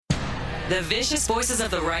The vicious voices of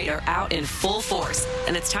the right are out in full force,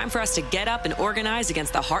 and it's time for us to get up and organize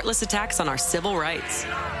against the heartless attacks on our civil rights.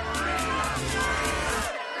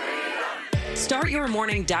 Start your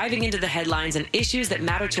morning diving into the headlines and issues that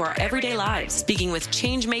matter to our everyday lives, speaking with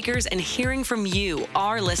change makers and hearing from you,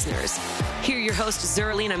 our listeners. Hear your host,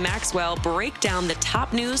 Zerlina Maxwell, break down the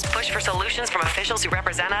top news, push for solutions from officials who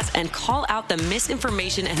represent us, and call out the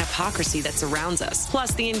misinformation and hypocrisy that surrounds us.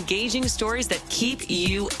 Plus, the engaging stories that keep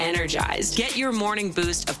you energized. Get your morning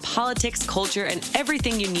boost of politics, culture, and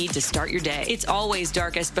everything you need to start your day. It's always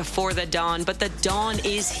darkest before the dawn, but the dawn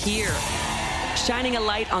is here. Shining a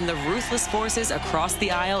light on the ruthless forces across the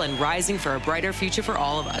aisle and rising for a brighter future for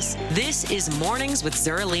all of us. This is Mornings with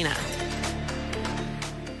Zerlina.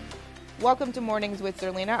 Welcome to Mornings with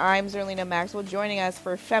Zerlina. I'm Zerlina Maxwell. Joining us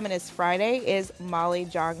for Feminist Friday is Molly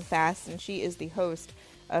Jong-Fast, and she is the host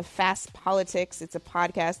of Fast Politics. It's a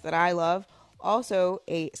podcast that I love. Also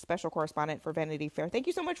a special correspondent for Vanity Fair. Thank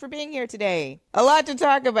you so much for being here today. A lot to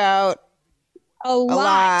talk about. A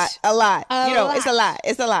lot. You know, it's a lot.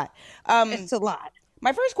 It's a lot.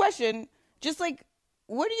 My first question, just like,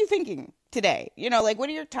 what are you thinking today? You know, like, what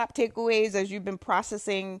are your top takeaways as you've been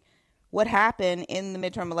processing what happened in the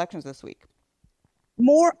midterm elections this week?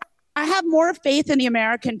 I have more faith in the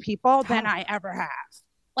American people than I ever have.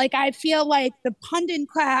 Like, I feel like the pundit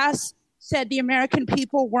class said the American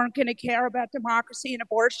people weren't going to care about democracy and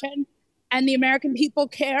abortion, and the American people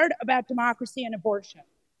cared about democracy and abortion.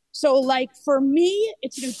 So, like, for me,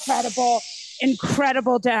 it's an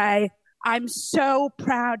incredible day. I'm so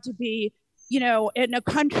proud to be, you know, in a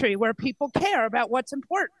country where people care about what's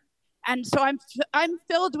important. And so I'm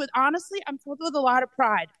filled with a lot of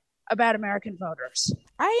pride about American voters.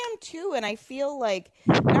 I am too. And I feel like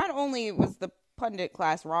not only was the pundit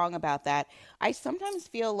class wrong about that, I sometimes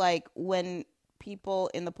feel like when people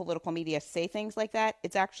in the political media say things like that,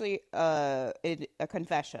 it's actually a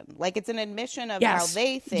confession. Like, it's an admission of how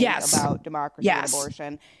they think about democracy and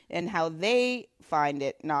abortion, and how they find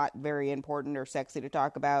it not very important or sexy to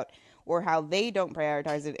talk about, or how they don't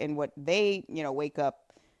prioritize it in what they, you know, wake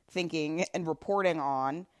up thinking and reporting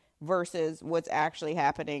on versus what's actually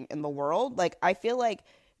happening in the world. Like, I feel like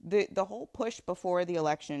the whole push before the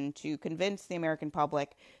election to convince the American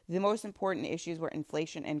public the most important issues were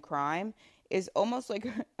inflation and crime is almost like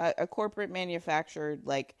a corporate manufactured,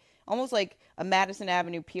 like almost like a Madison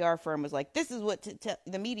Avenue PR firm was like, this is what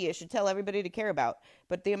the media should tell everybody to care about.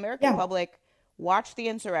 But the American public watched the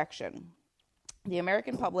insurrection. The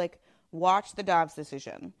American public watched the Dobbs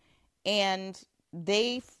decision, and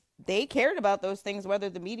they cared about those things, whether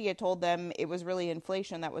the media told them it was really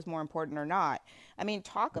inflation that was more important or not. I mean,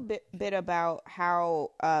 talk a bit about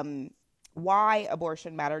how why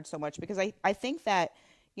abortion mattered so much, because I think that,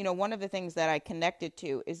 you know, one of the things that I connected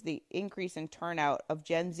to is the increase in turnout of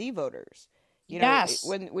Gen Z voters. You know,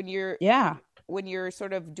 when you're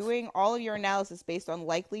sort of doing all of your analysis based on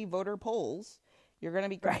likely voter polls, you're going to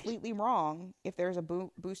be completely wrong if there's a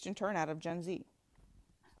boost in turnout of Gen Z.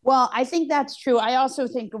 Well, I think that's true. I also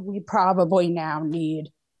think we probably now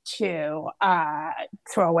need to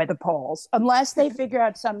throw away the polls unless they figure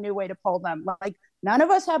out some new way to poll them. Like, none of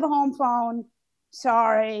us have a home phone.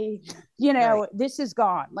 Sorry, you know, this is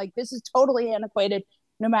gone. Like, this is totally antiquated,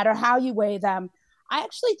 no matter how you weigh them. I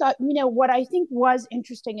actually thought, you know, what I think was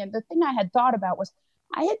interesting, and the thing I had thought about was,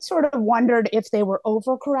 I had sort of wondered if they were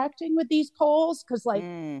overcorrecting with these polls, because like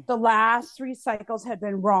the last 3 cycles had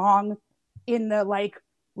been wrong in the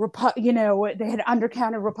they had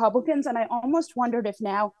undercounted Republicans, and I almost wondered if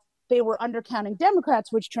now they were undercounting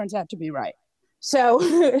Democrats, which turns out to be right. So,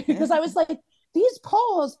 because I was like, these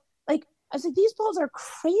polls are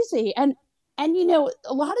crazy. And, you know,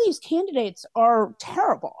 a lot of these candidates are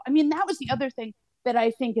terrible. I mean, that was the other thing that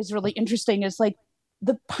I think is really interesting is like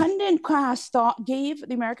the pundit class gave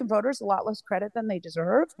the American voters a lot less credit than they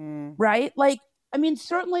deserve. Right. Like, I mean,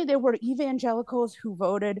 certainly there were evangelicals who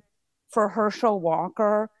voted for Herschel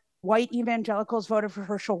Walker. White evangelicals voted for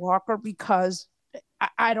Herschel Walker because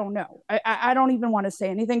I don't know. I don't even want to say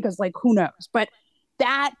anything because, like, who knows? But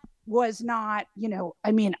that was not, you know,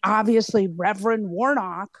 I mean, obviously Reverend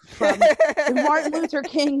Warnock from the Martin Luther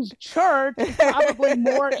King Church is probably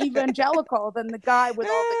more evangelical than the guy with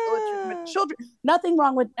all the illegitimate children. Nothing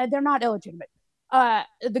wrong with, they're not illegitimate.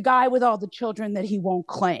 The guy with all the children that he won't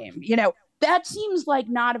claim, you know, that seems like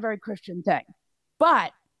not a very Christian thing.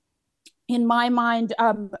 But in my mind,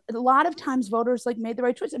 a lot of times voters like made the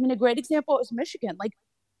right choice. I mean, a great example is Michigan. Like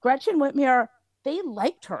Gretchen Whitmer, they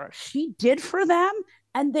liked her. She did for them.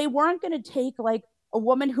 And they weren't going to take like a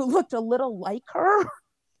woman who looked a little like her,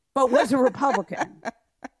 but was a Republican.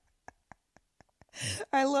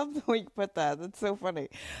 I love the way you put that. That's so funny.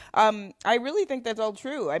 I really think that's all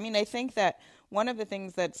true. I mean, I think that one of the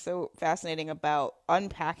things that's so fascinating about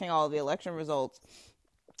unpacking all of the election results,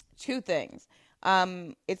 two things.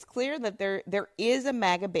 It's clear that there is a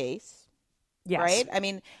MAGA base, Yes. right? I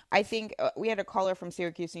mean, I think we had a caller from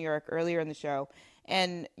Syracuse, New York earlier in the show,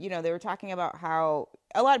 and, they were talking about how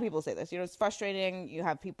a lot of people say this, it's frustrating. You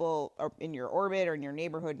have people in your orbit or in your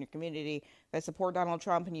neighborhood, in your community that support Donald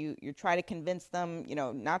Trump, and you try to convince them,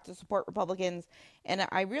 not to support Republicans. And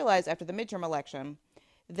I realized after the midterm election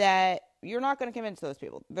that you're not going to convince those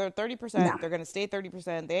people. They're 30%. No. They're going to stay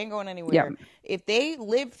 30%. They ain't going anywhere. Yeah. If they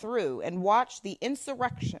lived through and watched the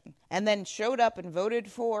insurrection and then showed up and voted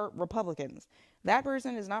for Republicans, that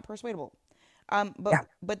person is not persuadable.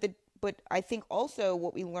 But I think also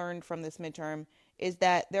what we learned from this midterm is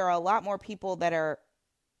that there are a lot more people that are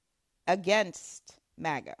against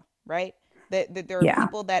MAGA, right? That there are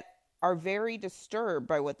people that are very disturbed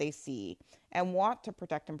by what they see and want to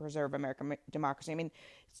protect and preserve American democracy. I mean,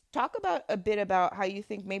 talk a bit about how you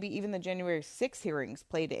think maybe even the January 6th hearings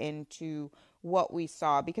played into what we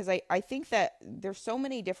saw, because I think that there's so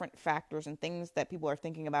many different factors and things that people are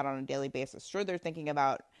thinking about on a daily basis. Sure, they're thinking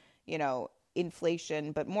about,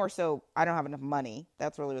 inflation, but more so, I don't have enough money.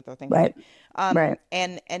 That's really what they're thinking. Right. Right.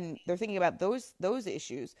 And they're thinking about those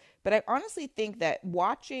issues. But I honestly think that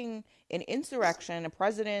watching an insurrection, a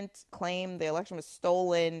president claim the election was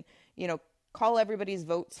stolen, call everybody's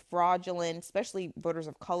votes fraudulent, especially voters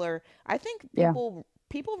of color, I think people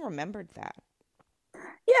remembered that.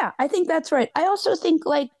 Yeah, I think that's right. I also think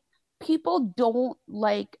people don't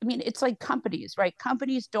it's like companies, right?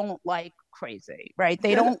 Companies don't like crazy, right?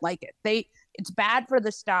 They don't like it. It's bad for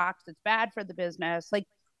the stocks, it's bad for the business.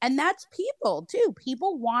 And that's people too.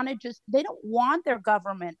 People want to they don't want their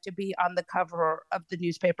government to be on the cover of the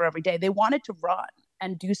newspaper every day. They want it to run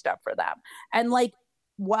and do stuff for them. And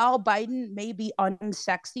while Biden may be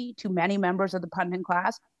unsexy to many members of the pundit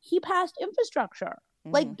class, he passed infrastructure.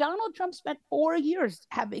 Mm-hmm. Donald Trump spent 4 years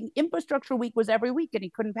having infrastructure week was every week and he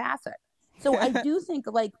couldn't pass it. So I do think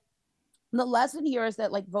the lesson here is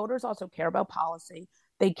that voters also care about policy.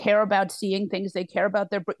 They care about seeing things. They care about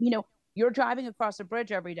their, you're driving across a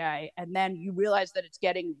bridge every day and then you realize that it's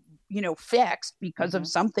getting, fixed because of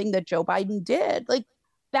something that Joe Biden did.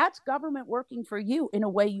 That's government working for you in a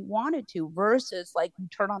way you wanted to, versus you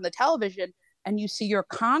turn on the television and you see your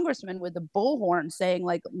congressman with a bullhorn saying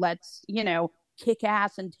let's, kick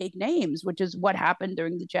ass and take names, which is what happened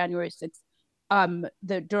during the January 6th,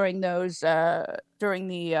 during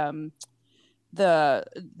the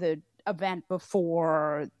event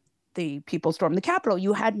before the people stormed the Capitol.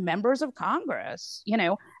 You had members of Congress,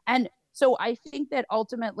 and so I think that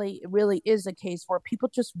ultimately it really is a case where people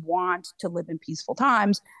just want to live in peaceful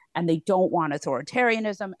times and they don't want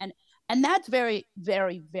authoritarianism. And that's very,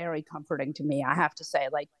 very, very comforting to me, I have to say,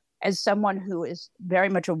 as someone who is very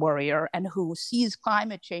much a worrier and who sees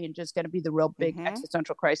climate change as going to be the real big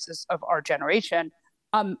existential crisis of our generation,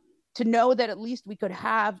 to know that at least we could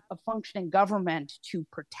have a functioning government to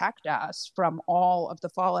protect us from all of the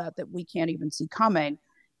fallout that we can't even see coming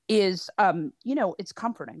is, it's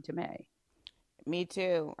comforting to me. Me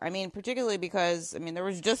too. I mean, particularly because, there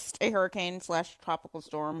was just a hurricane/tropical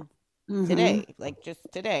storm today. Just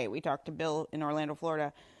today, we talked to Bill in Orlando,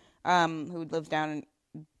 Florida, who lives down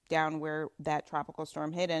where that tropical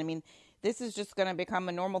storm hit. And this is just going to become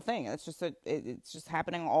a normal thing. It's just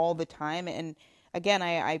happening all the time. And again,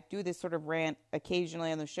 I do this sort of rant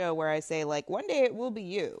occasionally on the show where I say, one day it will be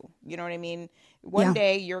you. You know what I mean? One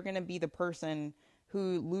day you're going to be the person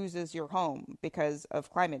who loses your home because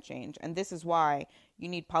of climate change. And this is why you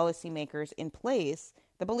need policymakers in place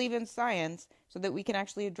that believe in science so that we can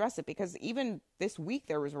actually address it. Because even this week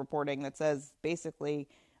there was reporting that says basically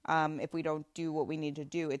if we don't do what we need to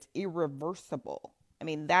do, it's irreversible.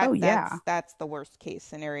 That's the worst case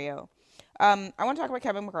scenario. I want to talk about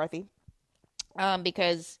Kevin McCarthy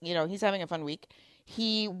because, he's having a fun week.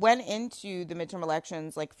 He went into the midterm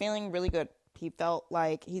elections feeling really good. He felt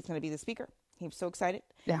like he's going to be the speaker. He was so excited.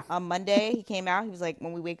 Yeah. On Monday, he came out. He was like,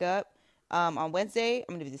 when we wake up on Wednesday,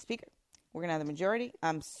 I'm going to be the speaker. We're going to have the majority.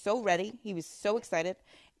 I'm so ready. He was so excited.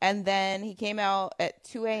 And then he came out at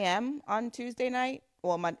 2 a.m. on Tuesday night.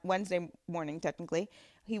 Well, Wednesday morning, technically.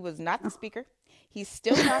 He was not the speaker. He's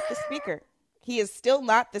still not the speaker. He is still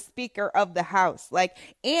not the speaker of the House.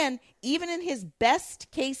 And even in his best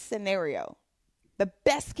case scenario, the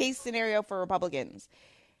best case scenario for Republicans,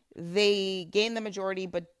 they gain the majority,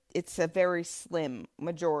 but it's a very slim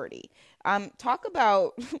majority. Talk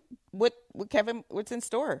about what's in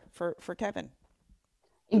store for Kevin.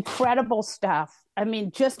 Incredible stuff.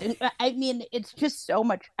 It's just so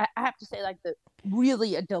much. I have to say,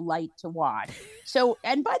 really a delight to watch. So,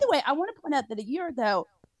 and by the way, I want to point out that a year ago,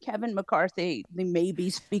 Kevin McCarthy, the maybe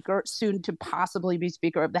speaker, soon to possibly be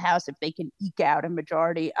Speaker of the House if they can eke out a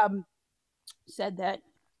majority, said that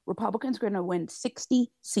Republicans are going to win 60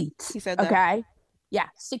 seats. He said that. Okay. Yeah,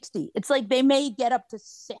 60. It's like they may get up to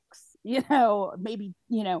 6, maybe,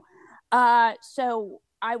 so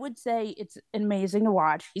I would say it's amazing to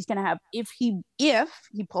watch. He's going to have, if he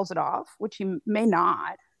pulls it off, which he may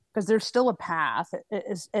not, because there's still a path,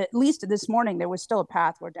 at least this morning, there was still a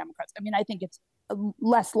path where Democrats, I think it's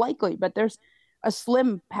less likely, but there's a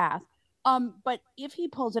slim path. But if he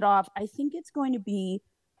pulls it off, I think it's going to be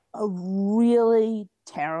a really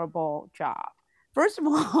terrible job. First of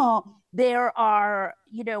all, there are,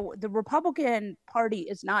 the Republican Party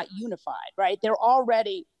is not unified, right? They're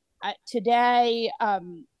already, today,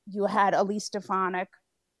 you had Elise Stefanik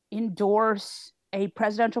endorse a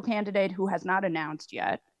presidential candidate who has not announced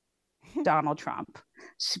yet, Donald Trump,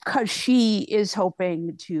 because she is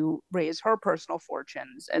hoping to raise her personal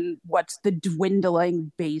fortunes and what's the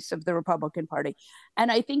dwindling base of the Republican Party.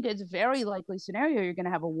 And I think it's a very likely scenario you're going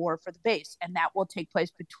to have a war for the base, and that will take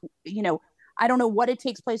place between, I don't know what it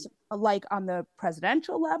takes place like on the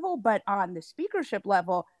presidential level, but on the speakership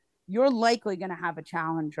level, you're likely going to have a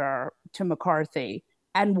challenger to McCarthy.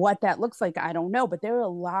 And what that looks like, I don't know, but there are a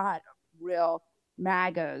lot of real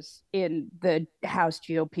MAGAs in the House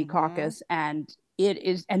GOP caucus, and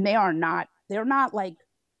they're not like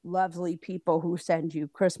lovely people who send you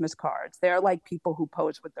Christmas cards. They're like people who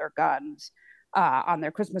pose with their guns on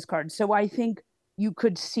their Christmas cards. So I think you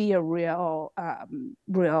could see a real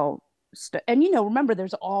and remember,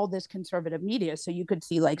 there's all this conservative media, so you could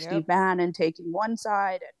see like Steve Bannon taking one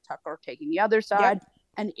side and Tucker taking the other side,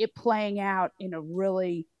 and it playing out in a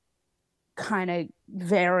really kind of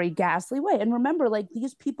very ghastly way. And remember, like,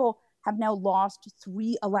 these people have now lost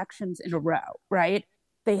 3 elections in a row, right?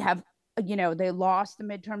 They have, they lost the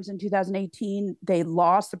midterms in 2018, they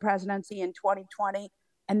lost the presidency in 2020,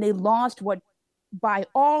 and they lost what by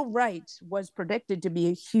all rights was predicted to be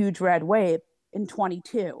a huge red wave in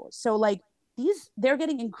 22. So like they're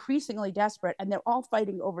getting increasingly desperate, and they're all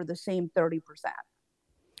fighting over the same 30%.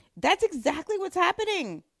 That's exactly what's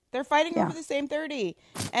happening. They're fighting over the same 30,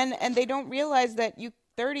 and they don't realize that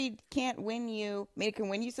 30 can't win you. I mean, it can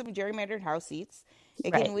win you some gerrymandered House seats.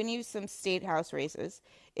 It can win you some state House races.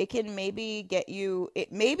 It can maybe get you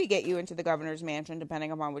into the governor's mansion,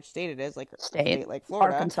 depending upon which state it is, like a state like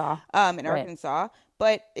Florida, Arkansas, Arkansas.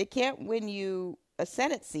 But it can't win you a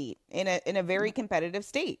Senate seat in a very competitive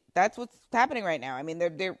state. That's what's happening right now. I mean,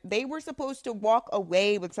 they were supposed to walk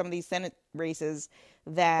away with some of these Senate races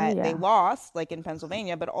that they lost, like in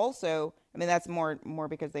Pennsylvania, but also, I mean, that's more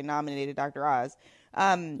because they nominated Dr. Oz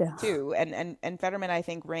too. And Fetterman, I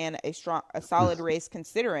think, ran a solid race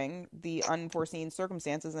considering the unforeseen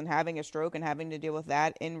circumstances and having a stroke and having to deal with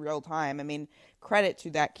that in real time. I mean, credit to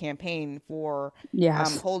that campaign for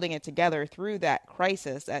holding it together through that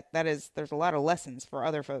crisis. There's a lot of lessons for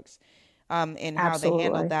other folks in how they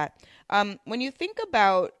handled that. When you think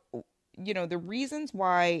about, the reasons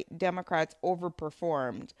why Democrats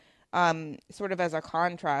overperformed, sort of as a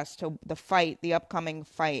contrast to the upcoming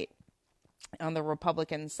fight on the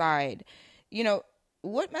Republican side,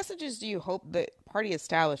 what messages do you hope the party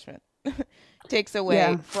establishment takes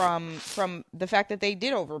away from the fact that they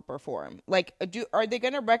did overperform? Like, are they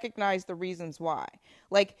going to recognize the reasons why?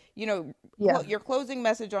 Like, your closing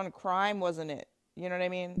message on crime wasn't it. You know what I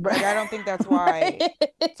mean? Right. Like, I don't think that's why.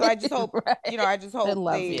 So I just hope,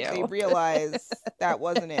 they realize that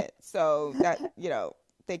wasn't it. So that,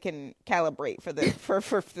 they can calibrate for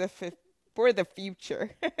the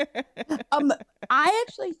future. I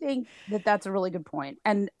actually think that that's a really good point.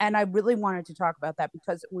 And I really wanted to talk about that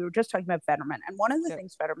because we were just talking about Fetterman. And one of the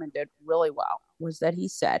things Fetterman did really well was that he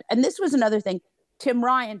said, and this was another thing Tim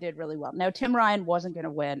Ryan did really well. Now, Tim Ryan wasn't going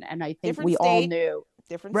to win. And I think all knew.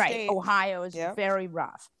 Different state. Ohio is very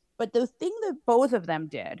rough. But the thing that both of them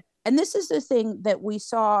did, and this is the thing that we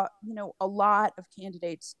saw, a lot of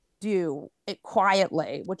candidates do it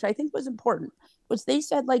quietly, which I think was important, was they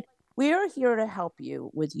said, like, we are here to help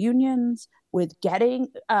you with unions, with getting,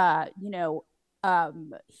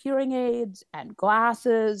 hearing aids and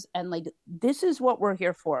glasses. And like, this is what we're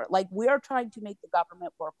here for. Like, we are trying to make the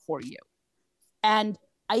government work for you. And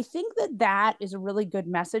I think that is a really good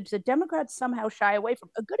message that Democrats somehow shy away from.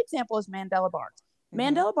 A good example is Mandela Barnes.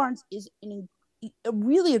 Mandela Barnes is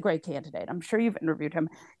really a great candidate. I'm sure you've interviewed him.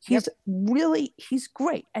 He's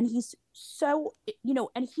great. And he's so,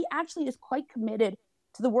 and he actually is quite committed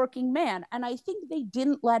to the working man. And I think they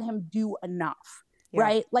didn't let him do enough,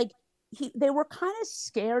 right? Like they were kind of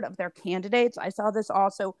scared of their candidates. I saw this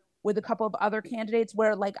also with a couple of other candidates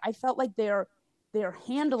where like I felt like their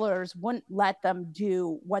handlers wouldn't let them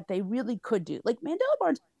do what they really could do. Like Mandela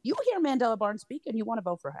Barnes, you hear Mandela Barnes speak and you want to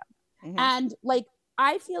vote for him. Mm-hmm. And like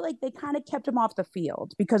I feel like they kind of kept him off the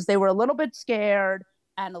field because they were a little bit scared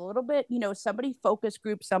and a little bit, somebody focus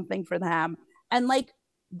group something for them. And like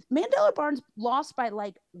Mandela Barnes lost by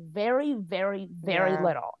like very, very, very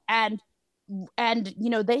little. And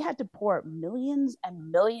they had to pour millions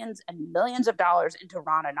and millions and millions of dollars into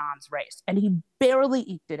Ron Anand's race, and he barely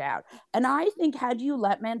eked it out. And I think had you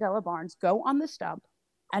let Mandela Barnes go on the stump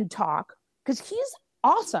and talk, because he's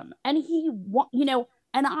awesome, and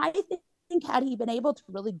and I think had he been able to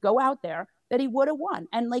really go out there, that he would have won.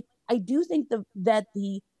 And like I do think that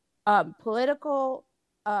the political,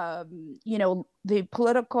 the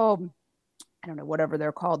political, I don't know, whatever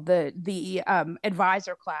they're called, the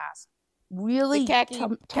advisor class. Really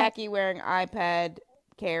the khaki wearing iPad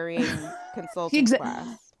carrying consultant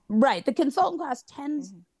class. Right. The consultant class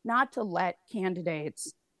tends not to let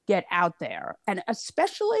candidates get out there. And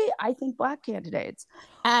especially I think Black candidates.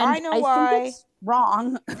 And I know why. Think it's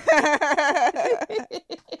wrong.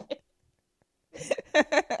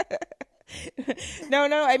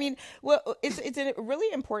 No. I mean, well, it's a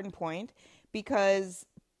really important point because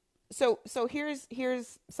so here's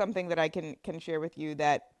something that I can share with you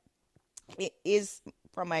that it is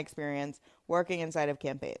from my experience working inside of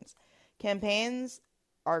campaigns. Campaigns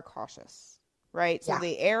are cautious, right? So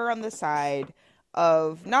they err on the side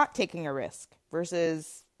of not taking a risk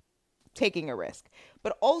versus taking a risk.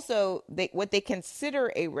 But also what they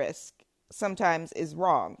consider a risk sometimes is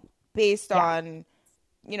wrong based on,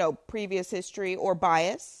 previous history or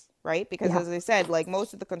bias, right? Because as I said, like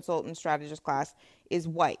most of the consultant strategist class is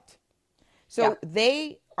white. So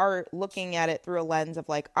they are looking at it through a lens of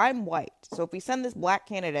like, I'm white. So if we send this Black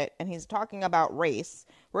candidate and he's talking about race,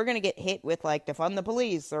 we're going to get hit with like defund the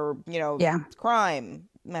police or, crime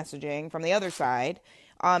messaging from the other side.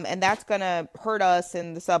 And that's going to hurt us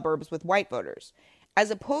in the suburbs with white voters.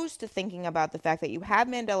 As opposed to thinking about the fact that you have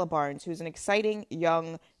Mandela Barnes, who's an exciting,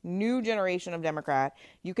 young, new generation of Democrat,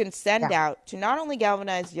 you can send out to not only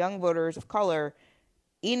galvanize young voters of color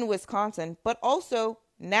in Wisconsin, but also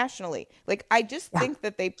nationally. Like, I just think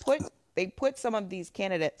that they put some of these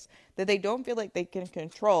candidates that they don't feel like they can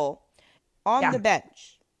control on the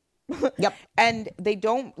bench. And they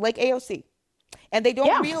don't, like AOC. And they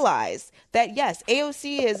don't realize that, yes,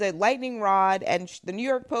 AOC is a lightning rod and the New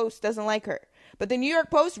York Post doesn't like her. But the New York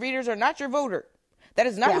Post readers are not your voter. That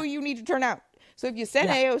is not who you need to turn out. So if you send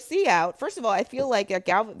AOC out, first of all, I feel like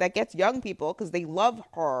that gets young people because they love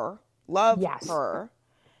her.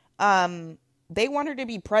 They want her to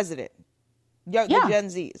be president. The Gen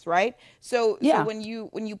Zs, right? So when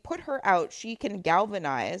you put her out, she can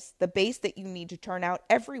galvanize the base that you need to turn out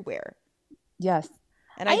everywhere. Yes.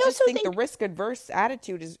 And I just think the risk-adverse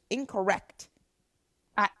attitude is incorrect.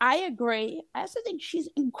 I agree. I also think she's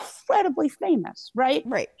incredibly famous, right?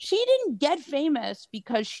 Right. She didn't get famous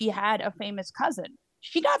because she had a famous cousin.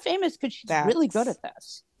 She got famous because she's really good at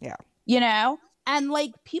this. Yeah. And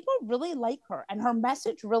like people really like her and her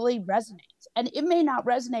message really resonates. And it may not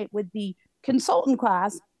resonate with the consultant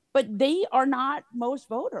class, but they are not most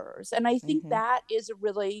voters. And I think that's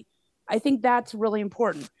really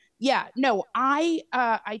important. Yeah, no, I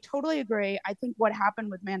totally agree. I think what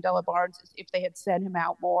happened with Mandela Barnes is if they had sent him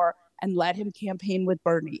out more and let him campaign with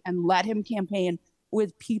Bernie and let him campaign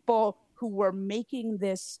with people who were making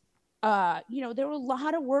this, there were a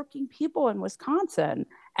lot of working people in Wisconsin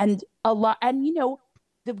and the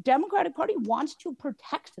Democratic Party wants to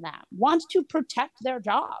protect them, wants to protect their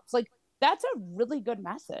jobs. Like, that's a really good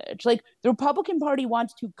message. Like, the Republican Party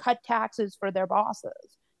wants to cut taxes for their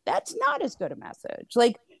bosses. That's not as good a message.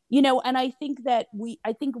 Like, and I think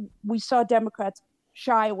we saw Democrats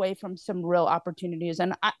shy away from some real opportunities.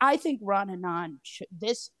 And I think Ron Anand,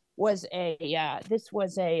 this was a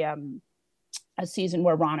season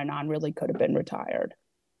where Ron Anand really could have been retired.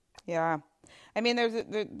 Yeah. I mean,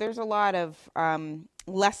 there's a lot of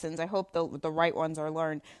lessons. I hope the right ones are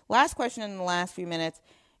learned. Last question in the last few minutes.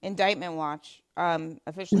 Indictment watch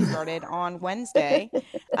officially started on Wednesday.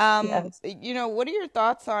 Yes. What are your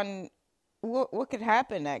thoughts on what could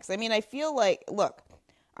happen next? I mean, I feel like, look,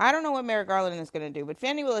 I don't know what Merrick Garland is going to do, but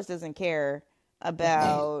Fani Willis doesn't care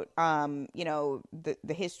about the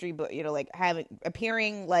history, but like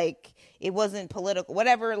appearing like it wasn't political,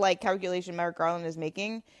 whatever like calculation Merrick Garland is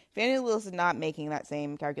making. Fani Willis is not making that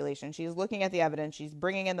same calculation. She's looking at the evidence, she's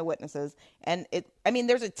bringing in the witnesses, and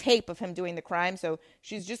there's a tape of him doing the crime, so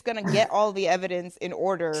she's just gonna get all the evidence in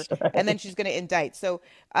order, and then she's gonna indict. So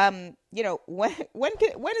when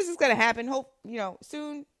is this gonna happen? Hope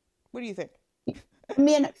soon. What do you think? I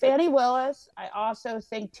mean, Fannie Willis. I also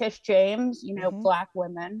think Tish James, Black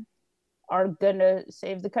women are gonna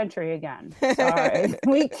save the country again. Sorry.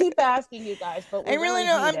 We keep asking you guys, but we I really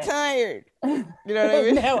know I'm tired. You know what I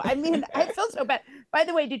mean? No, I mean, I feel so bad. By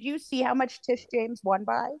the way, did you see how much Tish James won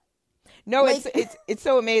by? No, it's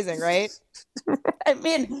so amazing, right? I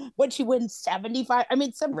mean, when she wins 75, I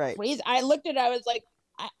mean, some right. crazy. I looked at it, I was like,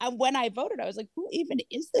 when I voted, I was like, who even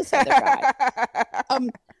is this other guy?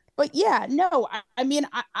 But yeah, no, I mean,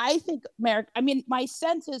 I think my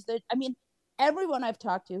sense is that, I mean, everyone I've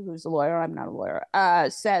talked to who's a lawyer, I'm not a lawyer,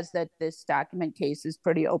 says that this document case is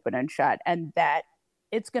pretty open and shut, and that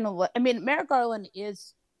it's going to I mean, Merrick Garland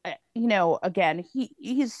is, again,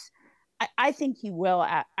 he's, I think he will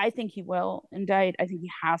indict. I think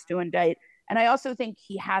he has to indict. And I also think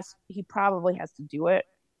he probably has to do it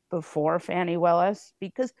before Fannie Willis,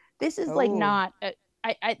 because this is like not,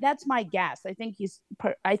 that's my guess. I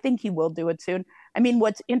think he will do it soon. I mean,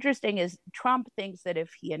 what's interesting is Trump thinks that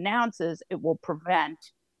if he announces, it will prevent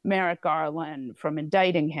Merrick Garland from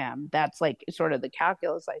indicting him. That's like sort of the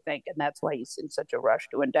calculus, I think. And that's why he's in such a rush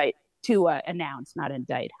to announce, not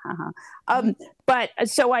indict. But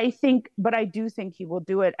I do think he will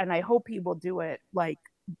do it. And I hope he will do it like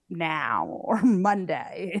now or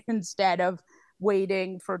Monday instead of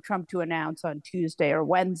waiting for Trump to announce on Tuesday or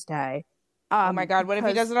Wednesday. Oh my God, what if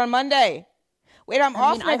he does it on Monday? Wait, I'm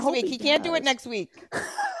off next week. He can't do it next week.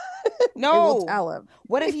 No. Tell him.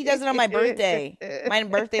 What if he does it on my birthday? My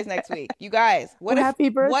birthday's next week. You guys, happy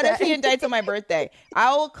birthday. What if he indicts on my birthday?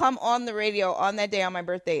 I will come on the radio on that day on my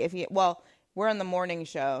birthday. We're on the morning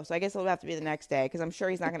show, so I guess it'll have to be the next day, because I'm sure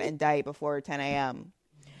he's not going to indict before 10 a.m.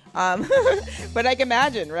 But I can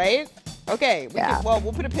imagine, right? Okay.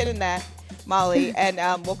 We'll put a pin in that, Molly, and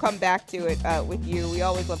we'll come back to it with you. We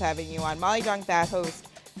always love having you on. Molly Jong-Fast, host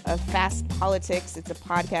of Fast Politics. It's a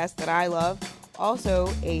podcast that I love.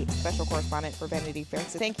 Also a special correspondent for Vanity Fair.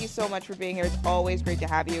 So thank you so much for being here. It's always great to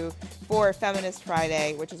have you for Feminist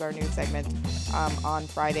Friday, which is our new segment on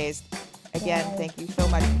Fridays. Again, Thank you so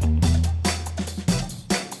much.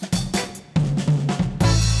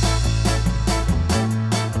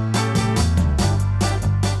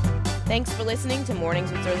 Thanks for listening to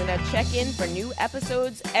Mornings with Zerlina. Check in for new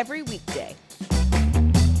episodes every weekday.